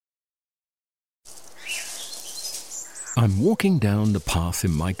I'm walking down the path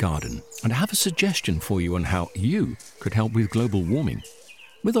in my garden and I have a suggestion for you on how you could help with global warming.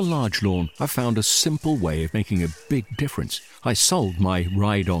 With a large lawn, I found a simple way of making a big difference. I sold my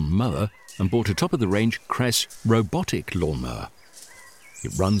ride-on mower and bought a top-of-the-range Cress robotic lawnmower.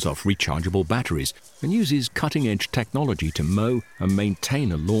 It runs off rechargeable batteries and uses cutting-edge technology to mow and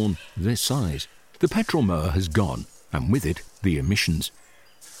maintain a lawn this size. The petrol mower has gone, and with it, the emissions.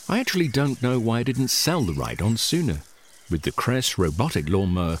 I actually don't know why I didn't sell the ride-on sooner. With the Cress robotic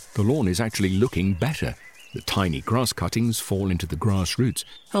lawnmower, the lawn is actually looking better. The tiny grass cuttings fall into the grass roots,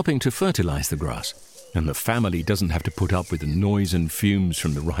 helping to fertilize the grass. And the family doesn't have to put up with the noise and fumes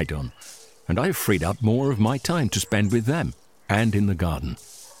from the ride-on. And I've freed up more of my time to spend with them and in the garden.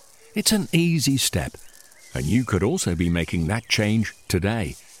 It's an easy step, and you could also be making that change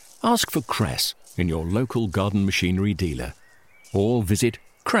today. Ask for Cress in your local garden machinery dealer, or visit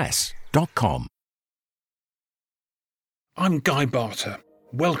cress.com. I'm Guy Barter.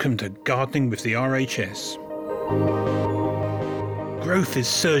 Welcome to Gardening with the RHS. Growth is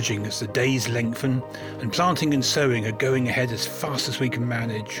surging as the days lengthen, and planting and sowing are going ahead as fast as we can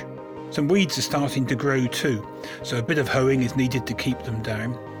manage. Some weeds are starting to grow too, so a bit of hoeing is needed to keep them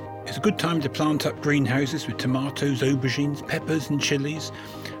down. It's a good time to plant up greenhouses with tomatoes, aubergines, peppers and chilies,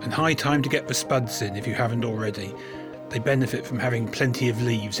 and high time to get the spuds in if you haven't already. They benefit from having plenty of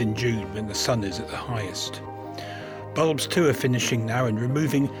leaves in June when the sun is at the highest. Bulbs too are finishing now, and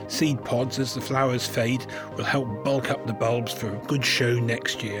removing seed pods as the flowers fade will help bulk up the bulbs for a good show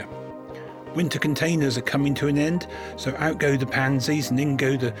next year. Winter containers are coming to an end, so out go the pansies and in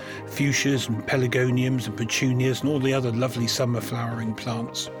go the fuchsias and pelargoniums and petunias and all the other lovely summer flowering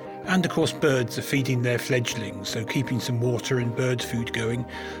plants. And of course birds are feeding their fledglings, so keeping some water and bird food going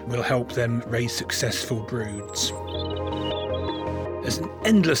will help them raise successful broods. There's an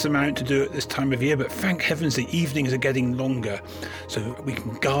endless amount to do at this time of year, but thank heavens the evenings are getting longer, so we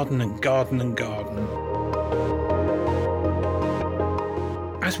can garden and garden and garden.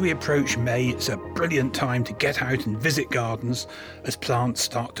 As we approach May, it's a brilliant time to get out and visit gardens as plants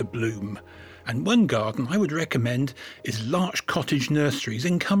start to bloom. And one garden I would recommend is Larch Cottage Nurseries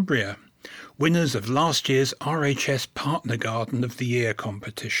in Cumbria, winners of last year's RHS Partner Garden of the Year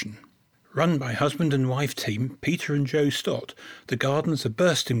competition. Run by husband and wife team Peter and Joe Stott, the gardens are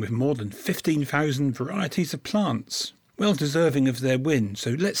bursting with more than 15,000 varieties of plants. Well deserving of their win,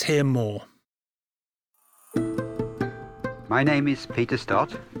 so let's hear more. My name is Peter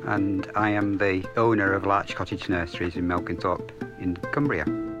Stott, and I am the owner of Larch Cottage Nurseries in Melkenthorpe in Cumbria.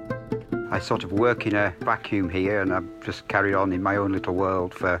 I sort of work in a vacuum here, and I've just carried on in my own little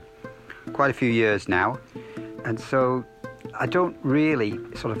world for quite a few years now. And so I don't really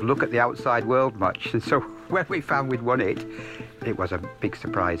sort of look at the outside world much. And so when we found we'd won it, it was a big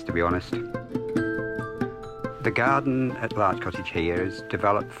surprise, to be honest. The garden at Larch Cottage here has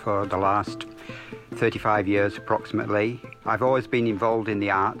developed for the last 35 years approximately. I've always been involved in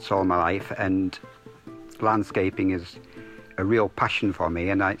the arts all my life, and landscaping is a real passion for me,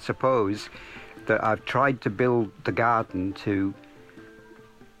 and I suppose that I've tried to build the garden to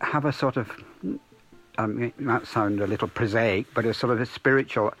have a sort of, it might sound a little prosaic, but a sort of a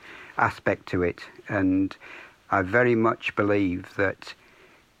spiritual aspect to it. And I very much believe that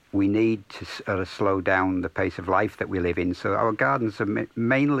we need to sort of slow down the pace of life that we live in. So our gardens are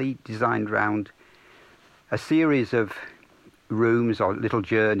mainly designed around a series of rooms or little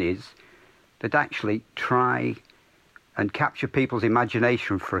journeys that actually try and capture people's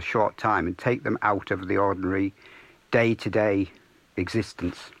imagination for a short time and take them out of the ordinary day-to-day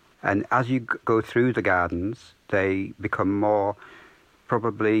existence. And as you go through the gardens, they become more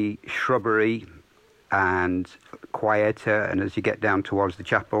probably shrubbery and quieter, and as you get down towards the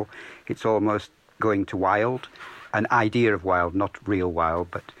chapel, it's almost going to wild. An idea of wild, not real wild,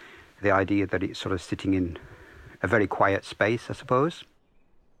 but the idea that it's sort of sitting in a very quiet space, I suppose.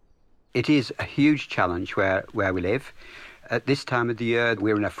 It is a huge challenge where we live. At this time of the year,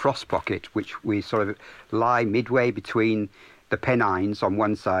 we're in a frost pocket, which we sort of lie midway between the Pennines on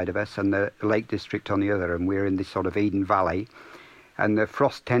one side of us and the Lake District on the other, and we're in this sort of Eden Valley. And the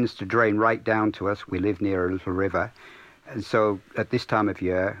frost tends to drain right down to us. We live near a little river. And so at this time of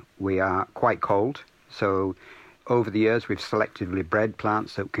year, we are quite cold. So over the years, we've selectively bred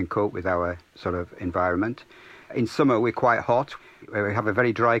plants that can cope with our sort of environment. In summer, we're quite hot. We have a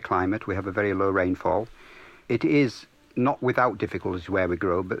very dry climate. We have a very low rainfall. It is not without difficulties where we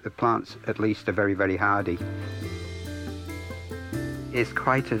grow, but the plants at least are very, very hardy. It's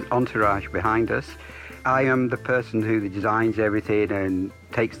quite an entourage behind us. I am the person who designs everything and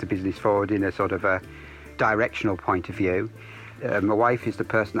takes the business forward in a sort of a directional point of view. My wife is the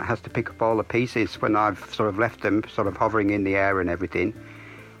person that has to pick up all the pieces when I've sort of left them sort of hovering in the air and everything.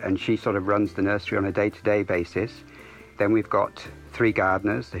 And she sort of runs the nursery on a day-to-day basis. Then we've got 3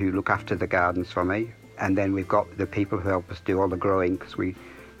 gardeners who look after the gardens for me. And then we've got the people who help us do all the growing, because we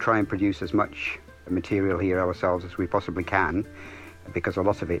try and produce as much material here ourselves as we possibly can, because a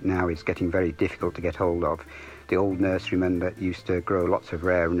lot of it now is getting very difficult to get hold of. The old nurserymen that used to grow lots of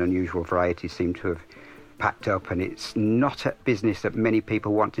rare and unusual varieties seem to have packed up, and it's not a business that many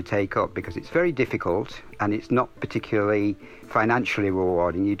people want to take up because it's very difficult and it's not particularly financially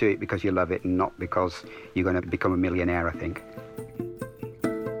rewarding. You do it because you love it and not because you're going to become a millionaire, I think.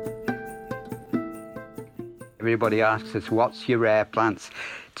 Everybody asks us, what's your rare plants?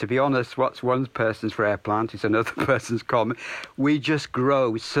 To be honest, what's one person's rare plant is another person's common. We just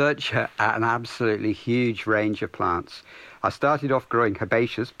grow such an absolutely huge range of plants. I started off growing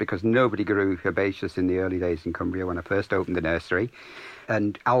herbaceous because nobody grew herbaceous in the early days in Cumbria when I first opened the nursery.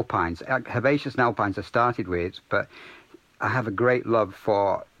 And alpines. Herbaceous and alpines I started with, but I have a great love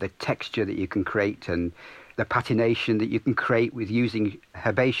for the texture that you can create and the patination that you can create with using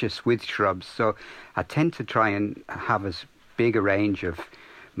herbaceous with shrubs. So I tend to try and have as big a range of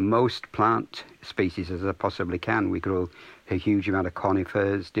most plant species as I possibly can. We grow a huge amount of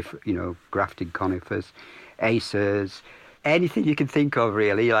conifers, different, grafted conifers, acers, anything you can think of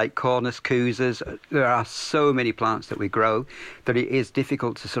really, like cornus, couzes. There are so many plants that we grow that it is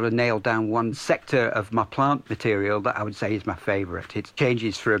difficult to sort of nail down one sector of my plant material that I would say is my favourite. It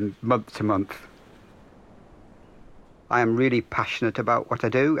changes from month to month. I am really passionate about what I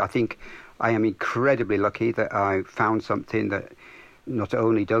do. I think I am incredibly lucky that I found something that not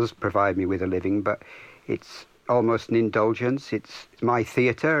only does provide me with a living, but it's almost an indulgence. It's my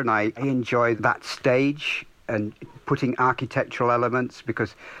theatre, and I enjoy that stage and putting architectural elements,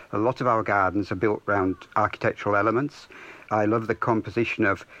 because a lot of our gardens are built around architectural elements. I love the composition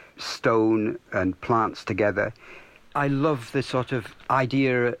of stone and plants together. I love the sort of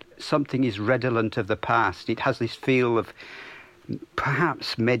idea something is redolent of the past. It has this feel of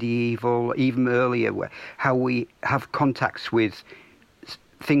perhaps medieval, even earlier, how we have contacts with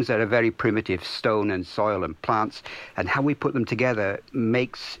things that are very primitive, stone and soil and plants, and how we put them together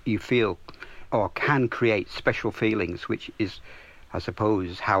makes you feel or can create special feelings, which is, I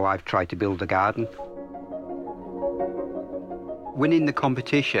suppose, how I've tried to build a garden. Winning the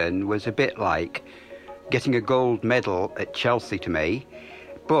competition was a bit like getting a gold medal at Chelsea to me,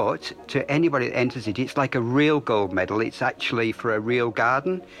 but to anybody that enters it, it's like a real gold medal. It's actually for a real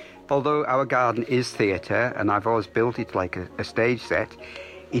garden. Although our garden is theatre, and I've always built it like a stage set,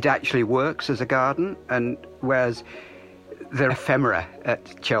 it actually works as a garden, and whereas they're ephemera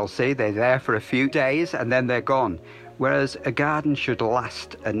at Chelsea, they're there for a few days and then they're gone. Whereas a garden should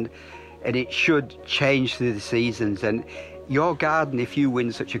last, and it should change through the seasons. And your garden, if you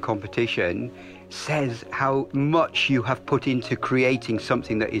win such a competition, says how much you have put into creating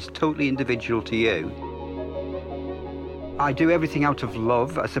something that is totally individual to you. I do everything out of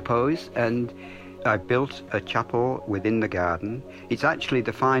love, I suppose, and I built a chapel within the garden. It's actually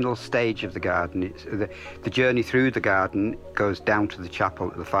the final stage of the garden. It's the journey through the garden goes down to the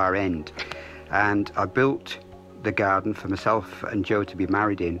chapel at the far end. And I built the garden for myself and Joe to be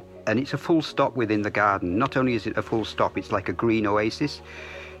married in. And it's a full stop within the garden. Not only is it a full stop, it's like a green oasis.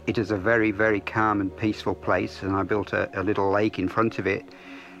 It is a very, very calm and peaceful place, and I built a little lake in front of it,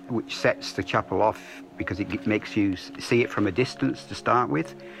 which sets the chapel off because it makes you see it from a distance to start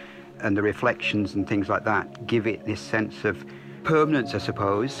with, and the reflections and things like that give it this sense of permanence, I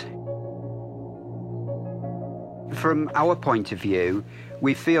suppose. From our point of view,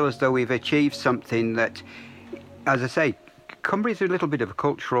 we feel as though we've achieved something that, as I say, Cumbria is a little bit of a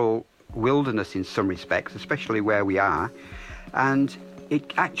cultural wilderness in some respects, especially where we are, and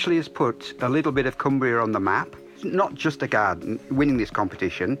it actually has put a little bit of Cumbria on the map. It's not just a garden winning this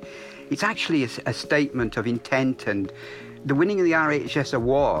competition, it's actually a statement of intent, and the winning of the RHS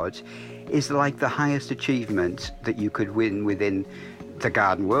award is like the highest achievement that you could win within the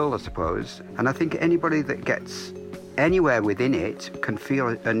garden world, I suppose. And I think anybody that gets anywhere within it can feel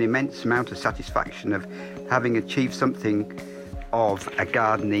an immense amount of satisfaction of having achieved something of a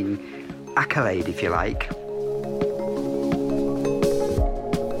gardening accolade, if you like.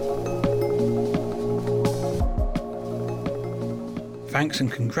 Thanks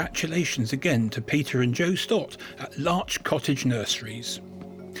and congratulations again to Peter and Joe Stott at Larch Cottage Nurseries.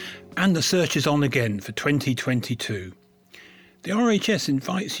 And the search is on again for 2022. The RHS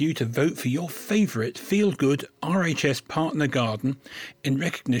invites you to vote for your favourite feel-good RHS partner garden in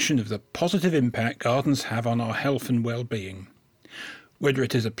recognition of the positive impact gardens have on our health and well-being. Whether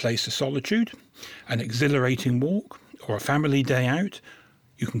it is a place of solitude, an exhilarating walk, or a family day out,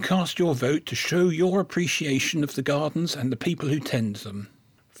 you can cast your vote to show your appreciation of the gardens and the people who tend them.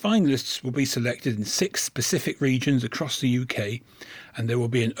 Finalists will be selected in 6 specific regions across the UK, and there will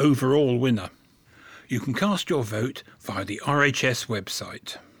be an overall winner. You can cast your vote via the RHS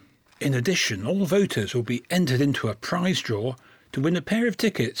website. In addition, all voters will be entered into a prize draw to win a pair of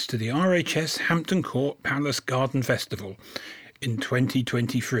tickets to the RHS Hampton Court Palace Garden Festival in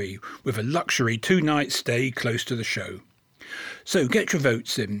 2023, with a luxury 2-night stay close to the show. So get your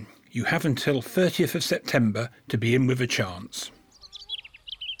votes in. You have until 30th of September to be in with a chance.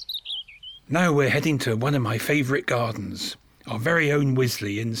 Now we're heading to one of my favourite gardens, our very own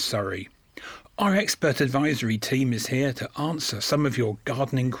Wisley in Surrey. Our expert advisory team is here to answer some of your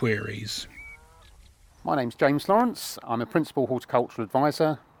gardening queries. My name's James Lawrence. I'm a Principal Horticultural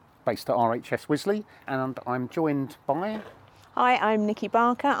Advisor based at RHS Wisley, and I'm joined by... Hi, I'm Nikki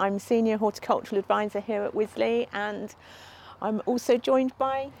Barker. I'm Senior Horticultural Advisor here at Wisley, and I'm also joined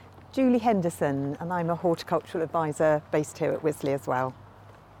by... Julie Henderson, and I'm a Horticultural Advisor based here at Wisley as well.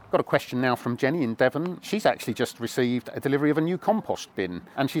 Got a question now from Jenny in Devon. She's actually just received a delivery of a new compost bin,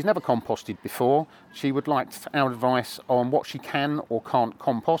 and she's never composted before. She would like our advice on what she can or can't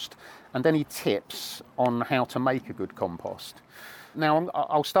compost, and any tips on how to make a good compost. Now,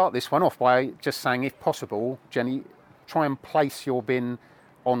 I'll start this one off by just saying, if possible, Jenny, try and place your bin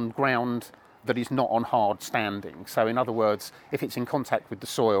on ground that is not on hard standing. So in other words, if it's in contact with the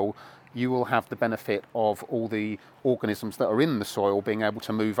soil, you will have the benefit of all the organisms that are in the soil being able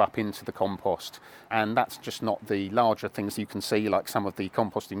to move up into the compost. And that's just not the larger things you can see, like some of the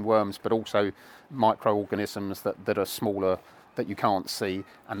composting worms, but also microorganisms that are smaller that you can't see,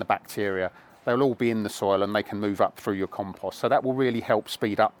 and the bacteria. They'll all be in the soil and they can move up through your compost. So that will really help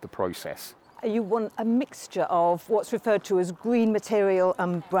speed up the process. You want a mixture of what's referred to as green material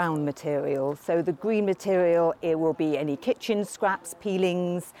and brown material. So the green material, it will be any kitchen scraps,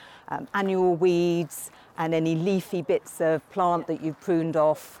 peelings, annual weeds, and any leafy bits of plant that you've pruned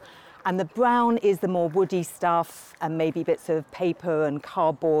off. And the brown is the more woody stuff, and maybe bits of paper and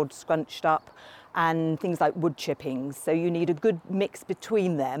cardboard scrunched up, and things like wood chippings. So you need a good mix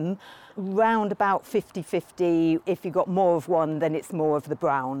between them, round about 50-50. If you've got more of one, then it's more of the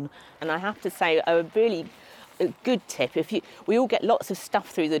brown. And I have to say, a good tip, we all get lots of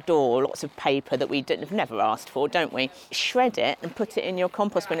stuff through the door, lots of paper that we have never asked for, don't we? Shred it and put it in your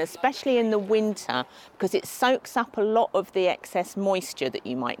compost bin, especially in the winter, because it soaks up a lot of the excess moisture that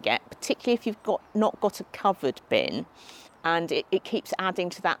you might get, particularly if you've not got a covered bin. And it keeps adding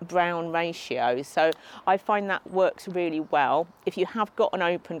to that brown ratio. So I find that works really well. If you have got an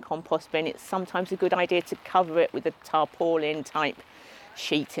open compost bin, it's sometimes a good idea to cover it with a tarpaulin type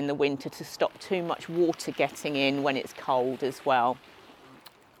sheet in the winter to stop too much water getting in when it's cold as well.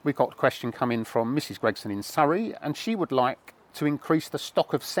 We've got a question coming from Mrs. Gregson in Surrey, and she would like to increase the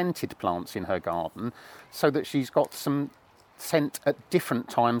stock of scented plants in her garden so that she's got some scent at different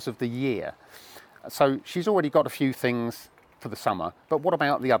times of the year. So she's already got a few things for the summer, but what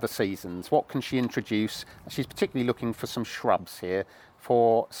about the other seasons? What can she introduce? She's particularly looking for some shrubs here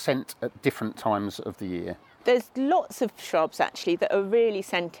for scent at different times of the year. There's lots of shrubs actually that are really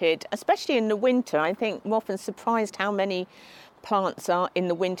scented, especially in the winter. I think I'm often surprised how many plants in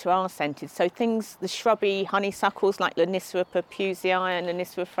the winter are scented. So things, the shrubby honeysuckles like Lonicera purpussii and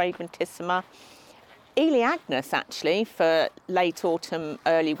Lonicera fragrantissima. Elaeagnus actually for late autumn,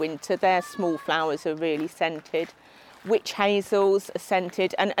 early winter, their small flowers are really scented. Witch hazels are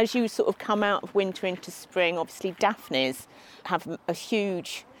scented, and as you sort of come out of winter into spring, obviously daphnes have a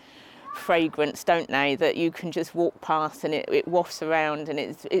huge fragrance, don't they, that you can just walk past and it wafts around, and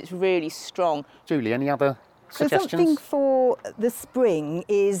it's really strong. Julie, any other suggestions? So something for the spring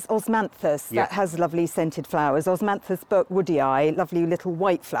is osmanthus, that has lovely scented flowers. Osmanthus burkwoodii, lovely little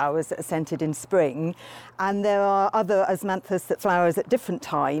white flowers that are scented in spring. And there are other osmanthus that flowers at different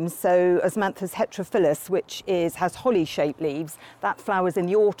times. So osmanthus heterophyllus, which has holly-shaped leaves, that flowers in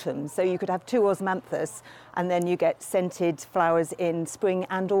the autumn. So you could have 2 osmanthus and then you get scented flowers in spring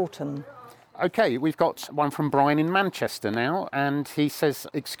and autumn. OK, we've got one from Brian in Manchester now, and he says,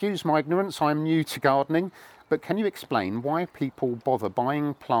 "Excuse my ignorance, I'm new to gardening, but can you explain why people bother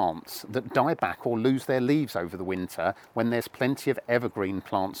buying plants that die back or lose their leaves over the winter when there's plenty of evergreen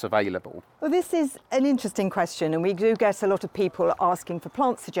plants available?" Well, this is an interesting question, and we do get a lot of people asking for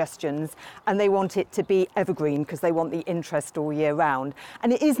plant suggestions, and they want it to be evergreen because they want the interest all year round.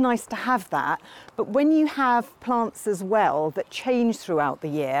 And it is nice to have that, but when you have plants as well that change throughout the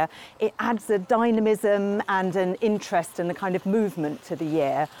year, it adds a dynamism and an interest and a kind of movement to the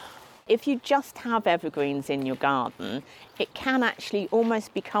year. If you just have evergreens in your garden, it can actually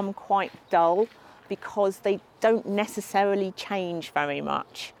almost become quite dull because they don't necessarily change very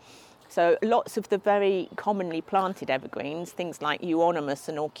much. So lots of the very commonly planted evergreens, things like euonymus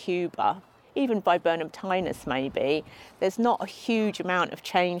and aucuba, even viburnum-tinus maybe, there's not a huge amount of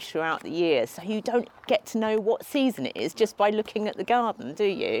change throughout the year. So you don't get to know what season it is just by looking at the garden, do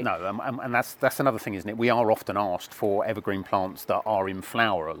you? No, and that's another thing, isn't it? We are often asked for evergreen plants that are in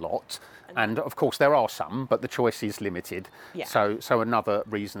flower a lot. And of course there are some, but the choice is limited. Yeah. So another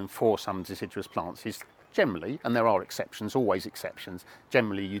reason for some deciduous plants is generally, and there are exceptions, always exceptions,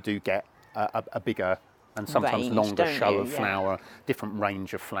 generally you do get a bigger and sometimes range, longer don't show you? of Yeah. flower, different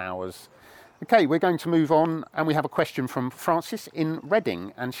range of flowers. Okay, we're going to move on, and we have a question from Frances in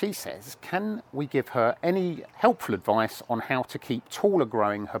Reading, and she says, can we give her any helpful advice on how to keep taller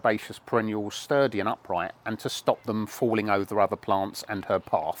growing herbaceous perennials sturdy and upright and to stop them falling over other plants and her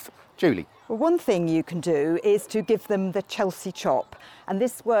path? Julie. Well, one thing you can do is to give them the Chelsea chop, and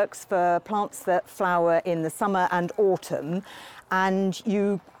this works for plants that flower in the summer and autumn, and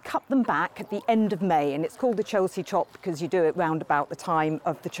you cut them back at the end of May, and it's called the Chelsea chop because you do it round about the time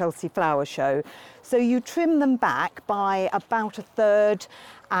of the Chelsea flower show. So you trim them back by about a third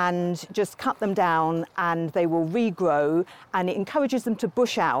and just cut them down, and they will regrow, and it encourages them to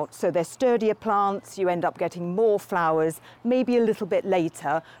bush out, so they're sturdier plants. You end up getting more flowers, maybe a little bit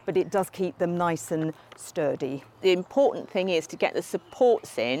later, but it does keep them nice and sturdy. The important thing is to get the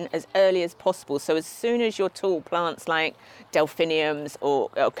supports in as early as possible. So as soon as your tall plants like delphiniums or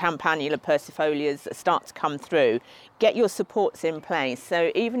campanula persifolias start to come through, get your supports in place.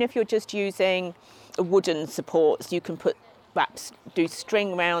 So even if you're just using wooden supports, you can perhaps do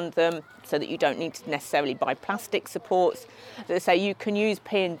string around them so that you don't need to necessarily buy plastic supports. As I say, you can use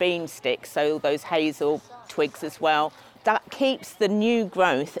pea and bean sticks, so those hazel twigs as well. That keeps the new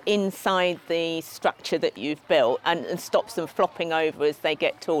growth inside the structure that you've built and stops them flopping over as they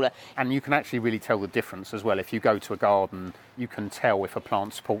get taller. And you can actually really tell the difference as well. If you go to a garden, you can tell if a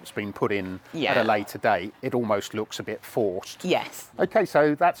plant support's been put in at a later date. It almost looks a bit forced. Yes. Okay,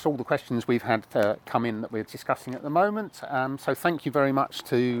 so that's all the questions we've had come in that we're discussing at the moment. So thank you very much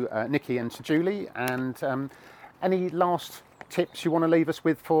to Nikki and to Julie. And any last tips you want to leave us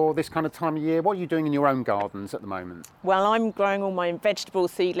with for this kind of time of year? What are you doing in your own gardens at the moment? Well, I'm growing all my vegetable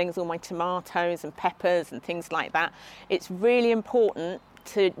seedlings, all my tomatoes and peppers and things like that. It's really important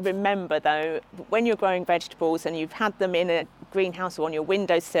to remember, though, when you're growing vegetables and you've had them in a greenhouse or on your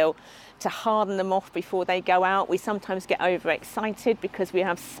windowsill, to harden them off before they go out. We sometimes get overexcited because we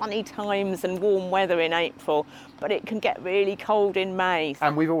have sunny times and warm weather in April, but it can get really cold in May.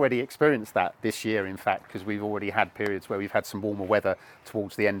 And we've already experienced that this year, in fact, because we've already had periods where we've had some warmer weather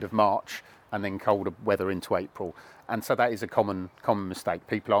towards the end of March and then colder weather into April. And so that is a common mistake.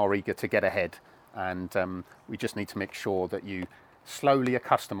 People are eager to get ahead, and we just need to make sure that you slowly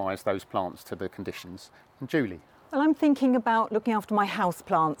accustomise those plants to the conditions. And Julie? Well, I'm thinking about looking after my house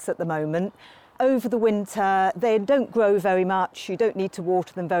plants at the moment. Over the winter, they don't grow very much. You don't need to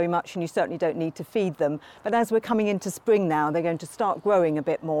water them very much, and you certainly don't need to feed them. But as we're coming into spring now, they're going to start growing a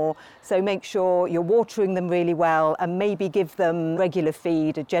bit more. So make sure you're watering them really well, and maybe give them regular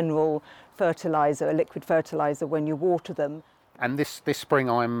feed, a general fertiliser, a liquid fertiliser when you water them. And this spring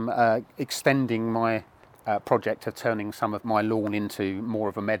I'm extending my project of turning some of my lawn into more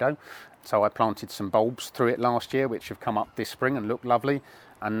of a meadow. So I planted some bulbs through it last year, which have come up this spring and look lovely.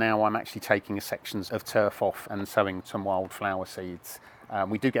 And now I'm actually taking sections of turf off and sowing some wildflower seeds.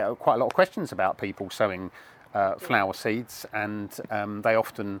 We do get quite a lot of questions about people sowing flower seeds, and they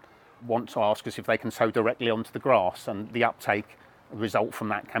often want to ask us if they can sow directly onto the grass, and the uptake result from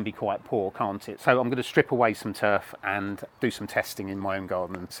that can be quite poor, can't it? So I'm going to strip away some turf and do some testing in my own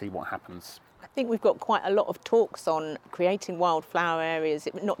garden and see what happens. I think we've got quite a lot of talks on creating wildflower areas,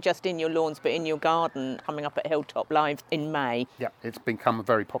 not just in your lawns but in your garden, coming up at Hilltop Live in May. Yeah, it's become a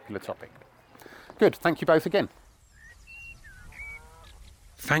very popular topic. Good, thank you both again.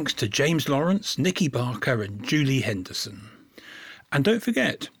 Thanks to James Lawrence, Nikki Barker and Julie Henderson. And don't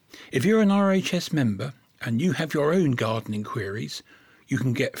forget, if you're an RHS member and you have your own gardening queries, you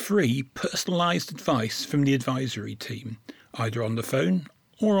can get free personalised advice from the advisory team, either on the phone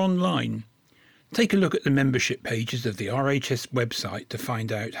or online. Take a look at the membership pages of the RHS website to find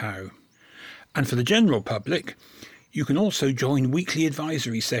out how. And for the general public, you can also join weekly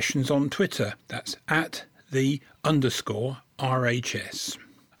advisory sessions on Twitter. That's @the_RHS.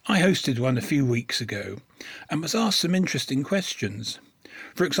 I hosted one a few weeks ago and was asked some interesting questions.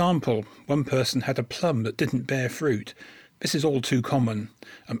 For example, one person had a plum that didn't bear fruit. This is all too common.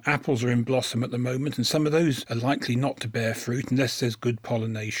 Apples are in blossom at the moment, and some of those are likely not to bear fruit unless there's good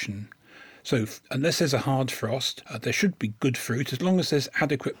pollination. So unless there's a hard frost, there should be good fruit as long as there's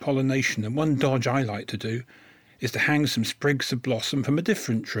adequate pollination. And one dodge I like to do is to hang some sprigs of blossom from a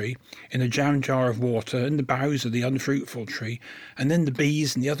different tree in a jam jar of water in the boughs of the unfruitful tree, and then the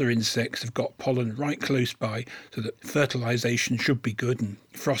bees and the other insects have got pollen right close by, so that fertilisation should be good and,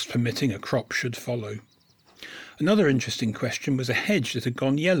 frost permitting, a crop should follow. Another interesting question was a hedge that had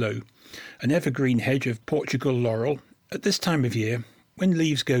gone yellow, an evergreen hedge of Portugal laurel. At this time of year, when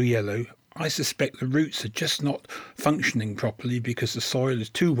leaves go yellow, I suspect the roots are just not functioning properly because the soil is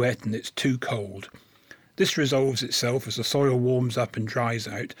too wet and it's too cold. This resolves itself as the soil warms up and dries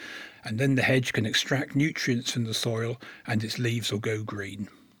out, and then the hedge can extract nutrients from the soil and its leaves will go green.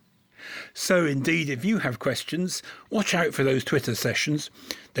 So indeed, if you have questions, watch out for those Twitter sessions.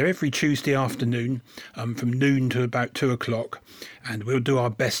 They're every Tuesday afternoon from noon to about 2 o'clock, and we'll do our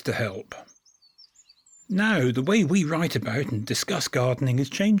best to help. Now, the way we write about and discuss gardening is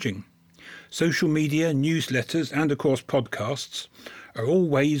changing. Social media, newsletters and of course podcasts are all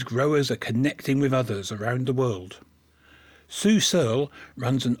ways growers are connecting with others around the world. Sue Searle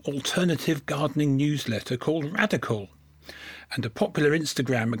runs an alternative gardening newsletter called Radical, and a popular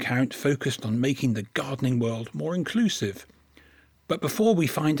Instagram account focused on making the gardening world more inclusive. But before we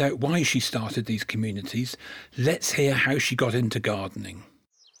find out why she started these communities, let's hear how she got into gardening.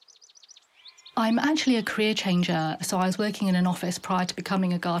 I'm actually a career changer, so I was working in an office prior to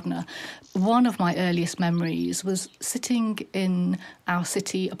becoming a gardener. One of my earliest memories was sitting in our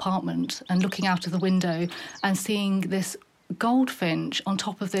city apartment and looking out of the window and seeing this goldfinch on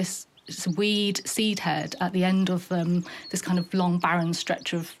top of this weed seed head at the end of this kind of long barren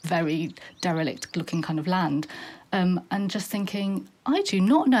stretch of very derelict looking kind of land. And just thinking, I do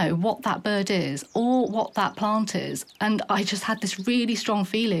not know what that bird is or what that plant is. And I just had this really strong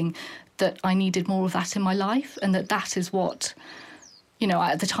feeling that I needed more of that in my life, and that is what,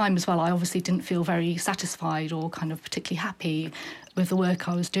 at the time as well, I obviously didn't feel very satisfied or kind of particularly happy with the work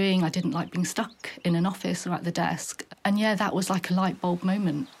I was doing. I didn't like being stuck in an office or at the desk. And yeah, that was like a light bulb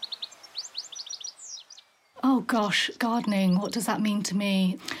moment. Oh gosh, gardening, what does that mean to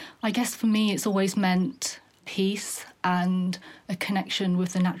me? I guess for me it's always meant peace and a connection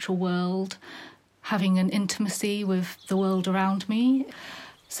with the natural world, having an intimacy with the world around me.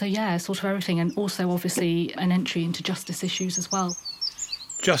 So yeah, sort of everything, and also obviously an entry into justice issues as well.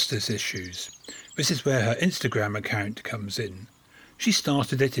 Justice issues. This is where her Instagram account comes in. She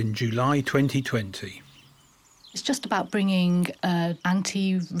started it in July 2020. It's just about bringing an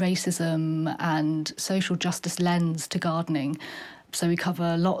anti-racism and social justice lens to gardening. So we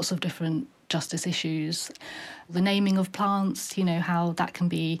cover lots of different justice issues. The naming of plants, how that can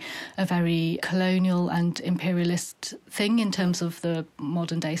be a very colonial and imperialist thing in terms of the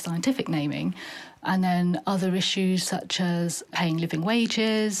modern day scientific naming. And then other issues such as paying living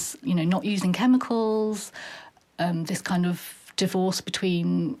wages, not using chemicals, this kind of divorce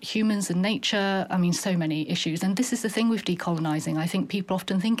between humans and nature. I mean, so many issues. And this is the thing with decolonising. I think people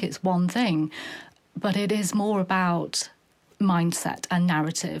often think it's one thing, but it is more about mindset and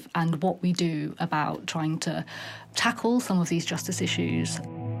narrative and what we do about trying to tackle some of these justice issues.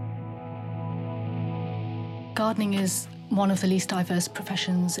 Gardening is one of the least diverse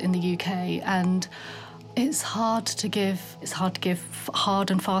professions in the UK, and it's hard to give hard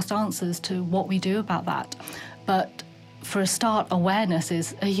and fast answers to what we do about that. But for a start, awareness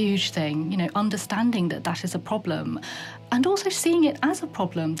is a huge thing, understanding that is a problem, and also seeing it as a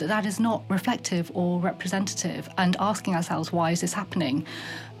problem, that is not reflective or representative, and asking ourselves, why is this happening?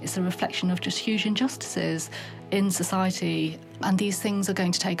 It's a reflection of just huge injustices in society, and these things are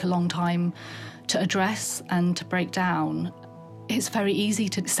going to take a long time to address and to break down. It's very easy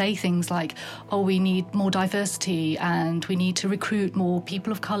to say things like, we need more diversity and we need to recruit more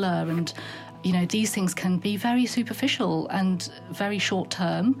people of colour, and these things can be very superficial and very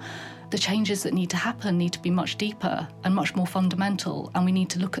short-term. The changes that need to happen need to be much deeper and much more fundamental, and we need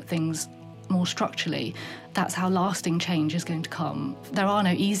to look at things more structurally. That's how lasting change is going to come. There are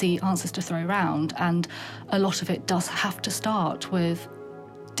no easy answers to throw around, and a lot of it does have to start with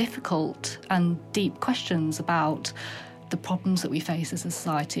difficult and deep questions about the problems that we face as a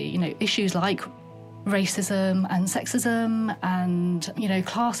society. Issues like racism and sexism and,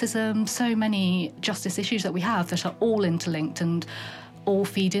 classism, so many justice issues that we have that are all interlinked and all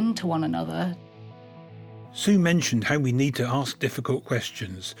feed into one another. Sue mentioned how we need to ask difficult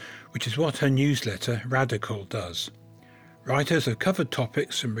questions, which is what her newsletter Radical does. Writers have covered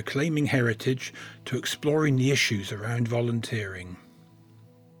topics from reclaiming heritage to exploring the issues around volunteering.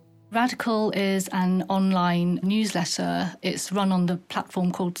 Radical is an online newsletter. It's run on the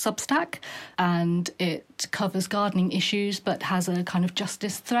platform called Substack, and it covers gardening issues but has a kind of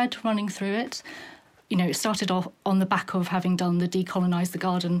justice thread running through it. You know, it started off on the back of having done the Decolonise the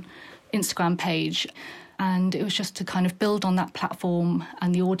Garden Instagram page, and it was just to kind of build on that platform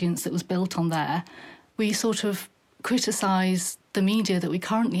and the audience that was built on there. We sort of criticise the media that we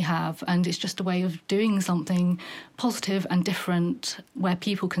currently have, and it's just a way of doing something positive and different where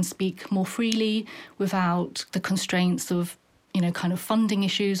people can speak more freely without the constraints of, you know, kind of funding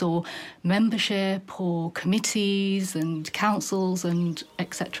issues or membership or committees and councils and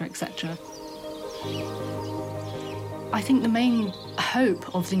etc., etc. I think the main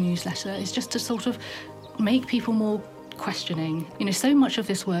hope of the newsletter is just to sort of make people more questioning. You know, so much of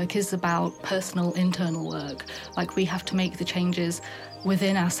this work is about personal, internal work. Like, we have to make the changes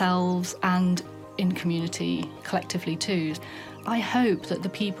within ourselves and in community, collectively too. I hope that the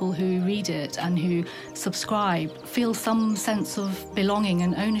people who read it and who subscribe feel some sense of belonging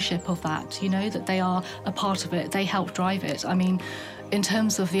and ownership of that, you know, that they are a part of it, they help drive it. I mean, in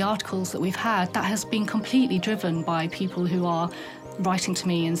terms of the articles that we've had, that has been completely driven by people who are writing to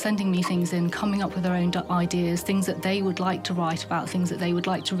me and sending me things in, coming up with their own ideas, things that they would like to write about, things that they would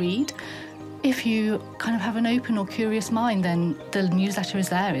like to read. If you kind of have an open or curious mind, then the newsletter is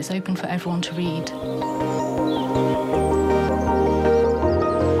there. It's open for everyone to read.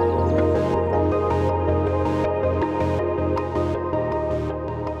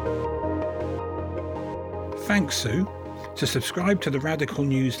 Thanks, Sue. To subscribe to the Radical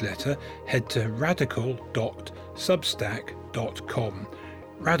newsletter, head to radical.substack.com.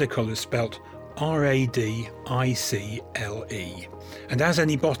 Radical is spelt Radicle. And as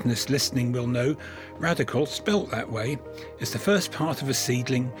any botanist listening will know, radical, spelt that way, is the first part of a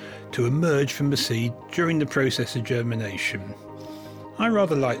seedling to emerge from the seed during the process of germination. I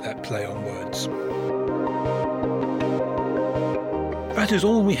rather like that play on words. That is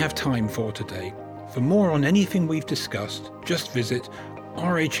all we have time for today. For more on anything we've discussed, just visit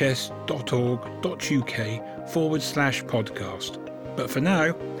rhs.org.uk/podcast. But for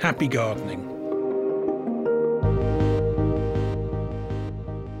now, happy gardening.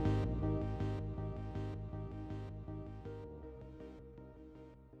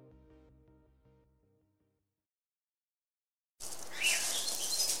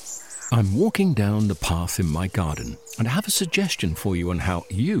 I'm walking down the path in my garden, and I have a suggestion for you on how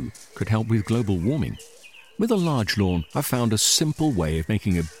you could help with global warming. With a large lawn, I found a simple way of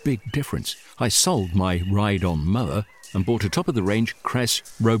making a big difference. I sold my ride-on mower and bought a top-of-the-range Cress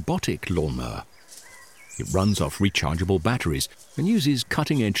robotic lawnmower. It runs off rechargeable batteries and uses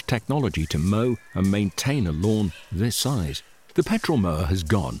cutting-edge technology to mow and maintain a lawn this size. The petrol mower has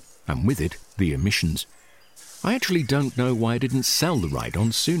gone, and with it, the emissions. I actually don't know why I didn't sell the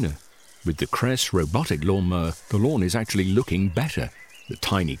ride-on sooner. With the Cress robotic lawnmower, the lawn is actually looking better. The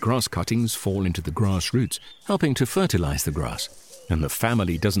tiny grass cuttings fall into the grass roots, helping to fertilise the grass. And the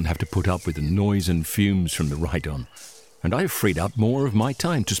family doesn't have to put up with the noise and fumes from the ride-on. And I've freed up more of my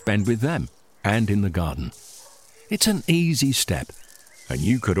time to spend with them and in the garden. It's an easy step, and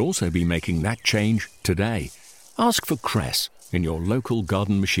you could also be making that change today. Ask for Cress in your local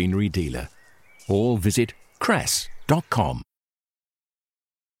garden machinery dealer, or visit cress.com.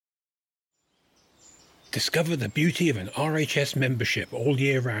 Discover the beauty of an RHS membership all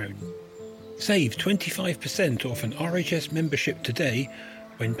year round. Save 25% off an RHS membership today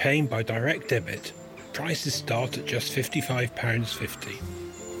when paying by direct debit. Prices start at just £55.50.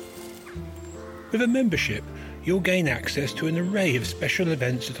 With a membership, you'll gain access to an array of special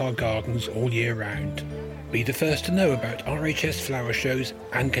events at our gardens all year round. Be the first to know about RHS flower shows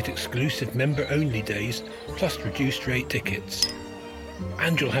and get exclusive member-only days, plus reduced rate tickets.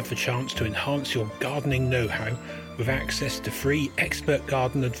 And you'll have the chance to enhance your gardening know-how with access to free expert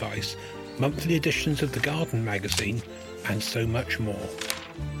garden advice, monthly editions of the Garden magazine, and so much more.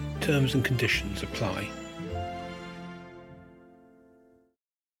 Terms and conditions apply.